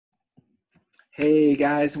Hey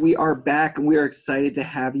guys, we are back and we are excited to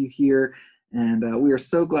have you here. And we are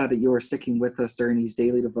so glad that you are sticking with us during these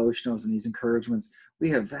daily devotionals and these encouragements. We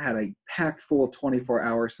have had a packed full 24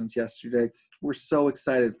 hours since yesterday. We're so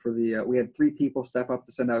excited for we had 3 people step up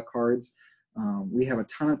to send out cards. We have a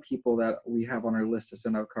ton of people that we have on our list to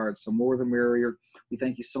send out cards, so more the merrier. We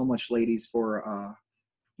thank you so much, ladies, for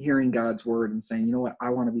hearing God's word and saying, you know what, I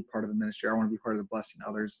want to be part of the ministry. I want to be part of the blessing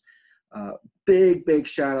others. Uh, big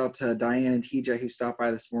shout out to Diane and TJ who stopped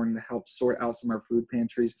by this morning to help sort out some of our food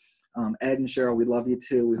pantries. Ed and Cheryl, we love you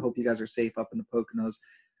too. We hope you guys are safe up in the Poconos.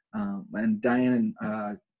 And Diane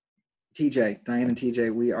and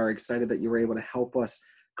TJ, we are excited that you were able to help us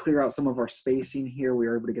clear out some of our spacing here. We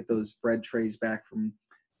were able to get those bread trays back from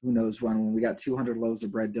who knows when we got 200 loaves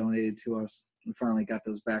of bread donated to us. We finally got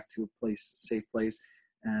those back to a safe place,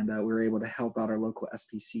 and we were able to help out our local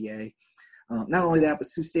SPCA. Not only that, but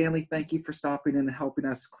Sue Stanley, thank you for stopping in and helping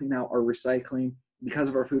us clean out our recycling. Because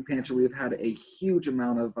of our food pantry, we've had a huge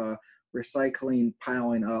amount of recycling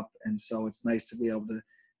piling up, and so it's nice to be able to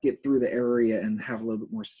get through the area and have a little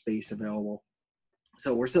bit more space available.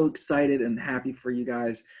 So we're so excited and happy for you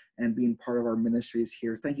guys and being part of our ministries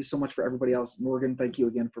here. Thank you so much for everybody else. Morgan, thank you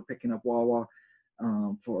again for picking up Wawa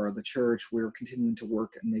for the church. We're continuing to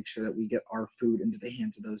work and make sure that we get our food into the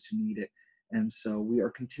hands of those who need it. And so we are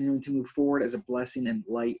continuing to move forward as a blessing and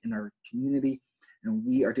light in our community. And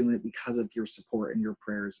we are doing it because of your support and your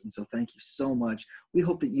prayers. And so thank you so much. We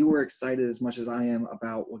hope that you are excited as much as I am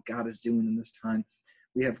about what God is doing in this time.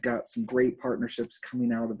 We have got some great partnerships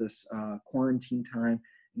coming out of this quarantine time.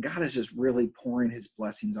 And God is just really pouring his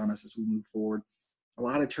blessings on us as we move forward. A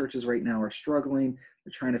lot of churches right now are struggling.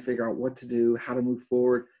 They're trying to figure out what to do, how to move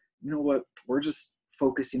forward. You know what? We're just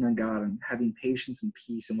focusing on God and having patience and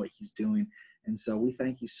peace in what he's doing. And so we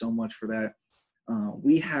thank you so much for that.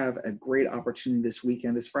 We have a great opportunity this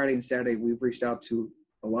weekend. This Friday and Saturday, we've reached out to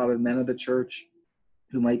a lot of men of the church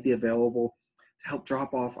who might be available to help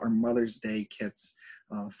drop off our Mother's Day kits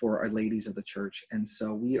for our ladies of the church. And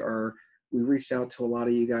so we reached out to a lot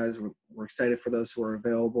of you guys. We're excited for those who are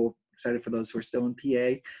available, excited for those who are still in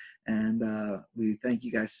PA. And we thank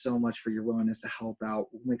you guys so much for your willingness to help out.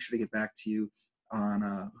 We'll make sure to get back to you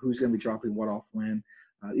on who's going to be dropping what off when.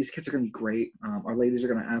 These kits are going to be great. Our ladies are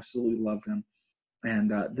going to absolutely love them.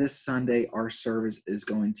 And this Sunday, our service is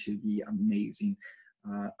going to be amazing.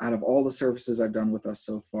 Out of all the services I've done with us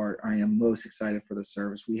so far, I am most excited for the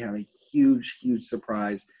service. We have a huge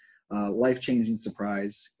surprise, life-changing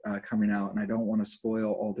surprise coming out. And I don't want to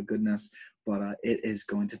spoil all the goodness, but it is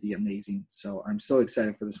going to be amazing. So I'm so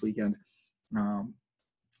excited for this weekend.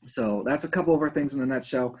 So that's a couple of our things in a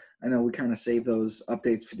nutshell. I know we kind of save those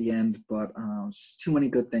updates for the end, but just too many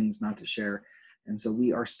good things not to share. And so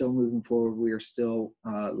we are still moving forward. We are still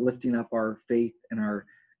lifting up our faith and our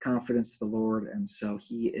confidence to the Lord. And so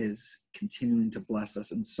he is continuing to bless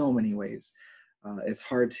us in so many ways. It's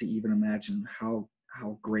hard to even imagine how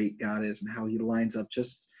great God is and how he lines up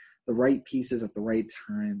just the right pieces at the right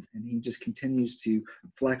time. And he just continues to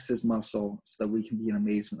flex his muscle so that we can be in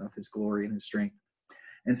amazement of his glory and his strength.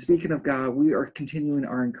 And speaking of God, we are continuing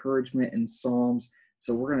our encouragement in Psalms.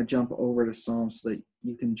 So we're going to jump over to Psalms so that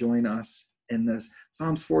you can join us in this.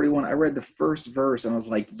 Psalms 41, I read the first verse and I was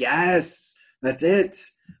like, yes, that's it.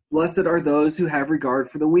 Blessed are those who have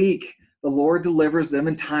regard for the weak. The Lord delivers them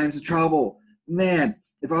in times of trouble. Man,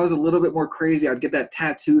 if I was a little bit more crazy, I'd get that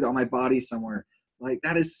tattooed on my body somewhere. Like,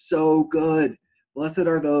 that is so good. Blessed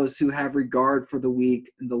are those who have regard for the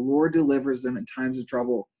weak, and the Lord delivers them in times of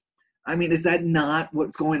trouble. I mean, is that not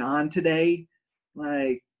what's going on today?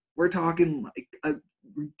 Like, we're talking like a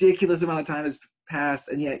ridiculous amount of time has passed,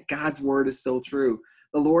 and yet God's word is still true.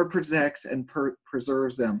 The Lord protects and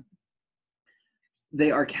preserves them. They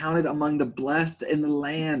are counted among the blessed in the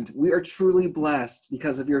land. We are truly blessed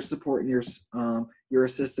because of your support and your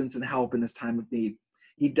assistance and help in this time of need.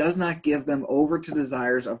 He does not give them over to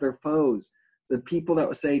desires of their foes. The people that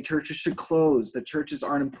would say churches should close, that churches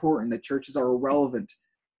aren't important, that churches are irrelevant.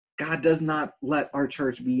 God does not let our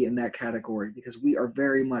church be in that category because we are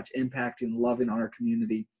very much impacting, loving on our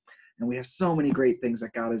community. And we have so many great things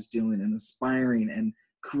that God is doing and inspiring and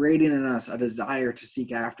creating in us a desire to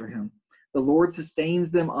seek after him. The Lord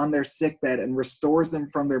sustains them on their sickbed and restores them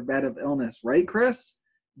from their bed of illness. Right, Chris?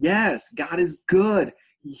 Yes, God is good.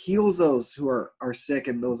 He heals those who are sick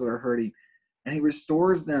and those that are hurting. And he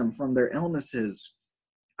restores them from their illnesses.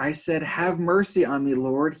 I said, have mercy on me,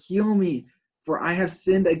 Lord. Heal me, for I have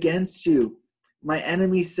sinned against you. My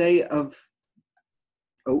enemies say of...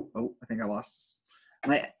 Oh, I think I lost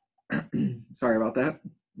this. Sorry about that.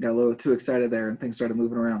 Got a little too excited there and things started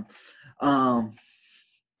moving around.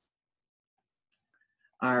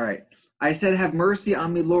 All right. I said, have mercy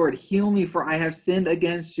on me, Lord. Heal me, for I have sinned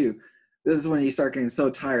against you. This is when you start getting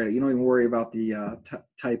so tired. You don't even worry about the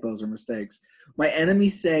typos or mistakes. My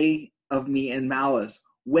enemies say of me in malice,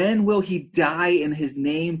 when will he die and his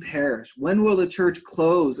name perish? When will the church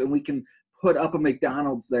close and we can put up a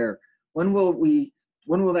McDonald's there? When will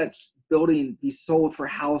that building be sold for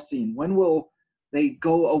housing? When will they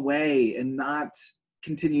go away and not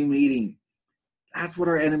continue meeting? That's what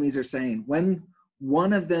our enemies are saying. When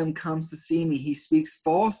one of them comes to see me, he speaks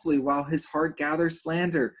falsely while his heart gathers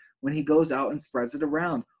slander. When he goes out and spreads it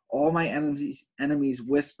around, all my enemies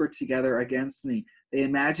whisper together against me. They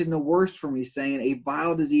imagine the worst for me, saying, a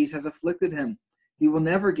vile disease has afflicted him. He will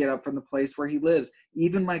never get up from the place where he lives.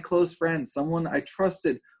 Even my close friend, someone I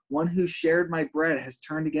trusted, one who shared my bread, has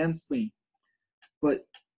turned against me. But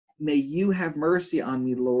may you have mercy on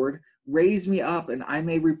me, Lord. Raise me up, and I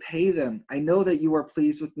may repay them. I know that you are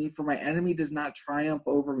pleased with me, for my enemy does not triumph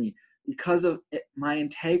over me. Because of my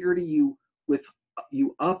integrity,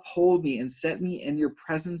 you uphold me and set me in your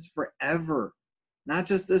presence forever. Not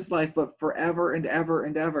just this life, but forever and ever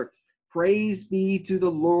and ever. Praise be to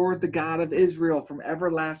the Lord, the God of Israel, from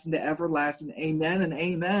everlasting to everlasting. Amen and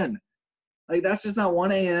amen. Like, that's just not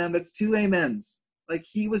one amen, that's two amens. Like,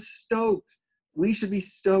 he was stoked. We should be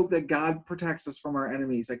stoked that God protects us from our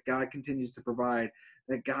enemies, that God continues to provide,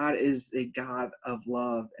 that God is a God of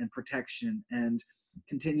love and protection and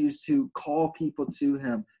continues to call people to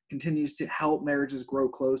him, continues to help marriages grow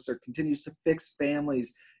closer, continues to fix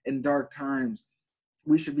families in dark times.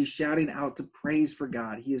 We should be shouting out to praise for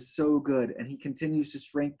God. He is so good, and he continues to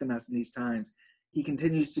strengthen us in these times. He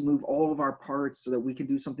continues to move all of our parts so that we can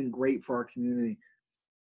do something great for our community.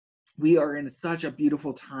 We are in such a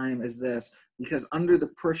beautiful time as this because under the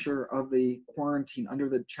pressure of the quarantine, under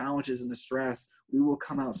the challenges and the stress, we will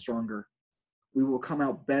come out stronger. We will come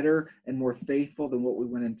out better and more faithful than what we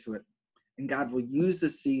went into it. And God will use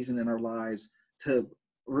this season in our lives to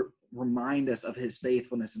remind us of his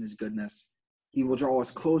faithfulness and his goodness. He will draw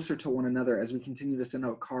us closer to one another as we continue to send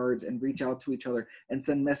out cards and reach out to each other and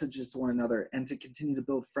send messages to one another and to continue to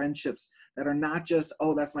build friendships that are not just,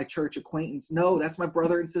 oh, that's my church acquaintance. No, that's my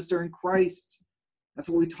brother and sister in Christ. That's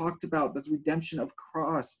what we talked about. That's redemption of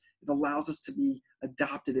cross. It allows us to be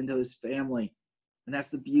adopted into his family. And that's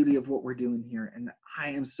the beauty of what we're doing here. And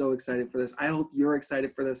I am so excited for this. I hope you're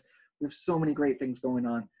excited for this. We have so many great things going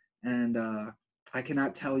on. And I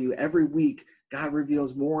cannot tell you, every week, God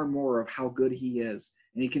reveals more and more of how good he is.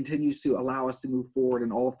 And he continues to allow us to move forward in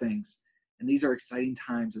all things. And these are exciting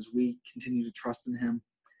times as we continue to trust in him.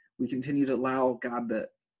 We continue to allow God to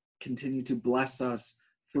continue to bless us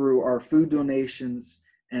through our food donations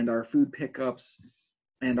and our food pickups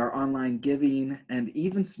and our online giving, and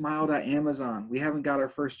even Smile.Amazon. We haven't got our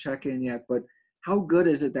first check in yet, but how good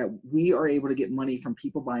is it that we are able to get money from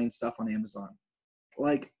people buying stuff on Amazon?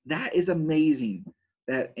 Like, that is amazing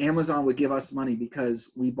that Amazon would give us money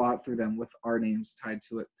because we bought through them with our names tied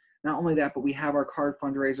to it. Not only that, but we have our card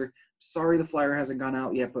fundraiser. Sorry the flyer hasn't gone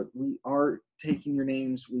out yet, but we are taking your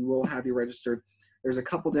names. We will have you registered. There's a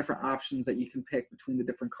couple different options that you can pick between the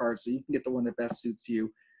different cards, so you can get the one that best suits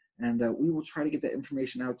you. And we will try to get that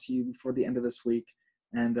information out to you before the end of this week.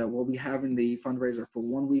 And we'll be having the fundraiser for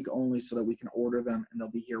 1 week only so that we can order them, and they'll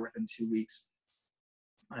be here within 2 weeks.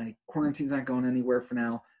 Quarantine's not going anywhere for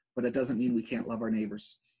now, but it doesn't mean we can't love our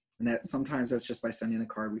neighbors. And that sometimes that's just by sending a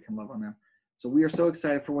card, we can love on them. So we are so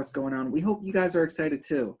excited for what's going on. We hope you guys are excited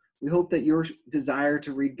too. We hope that your desire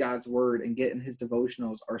to read God's word and get in his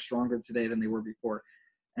devotionals are stronger today than they were before.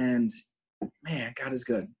 And man, God is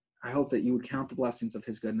good. I hope that you would count the blessings of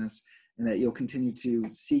his goodness and that you'll continue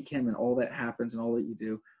to seek him in all that happens and all that you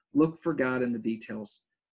do. Look for God in the details,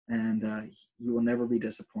 and you will never be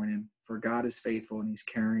disappointed. For God is faithful, and he's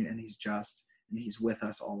caring, and he's just, and he's with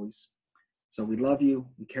us always. So we love you.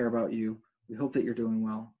 We care about you. We hope that you're doing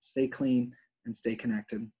well. Stay clean and stay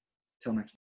connected. Till next time.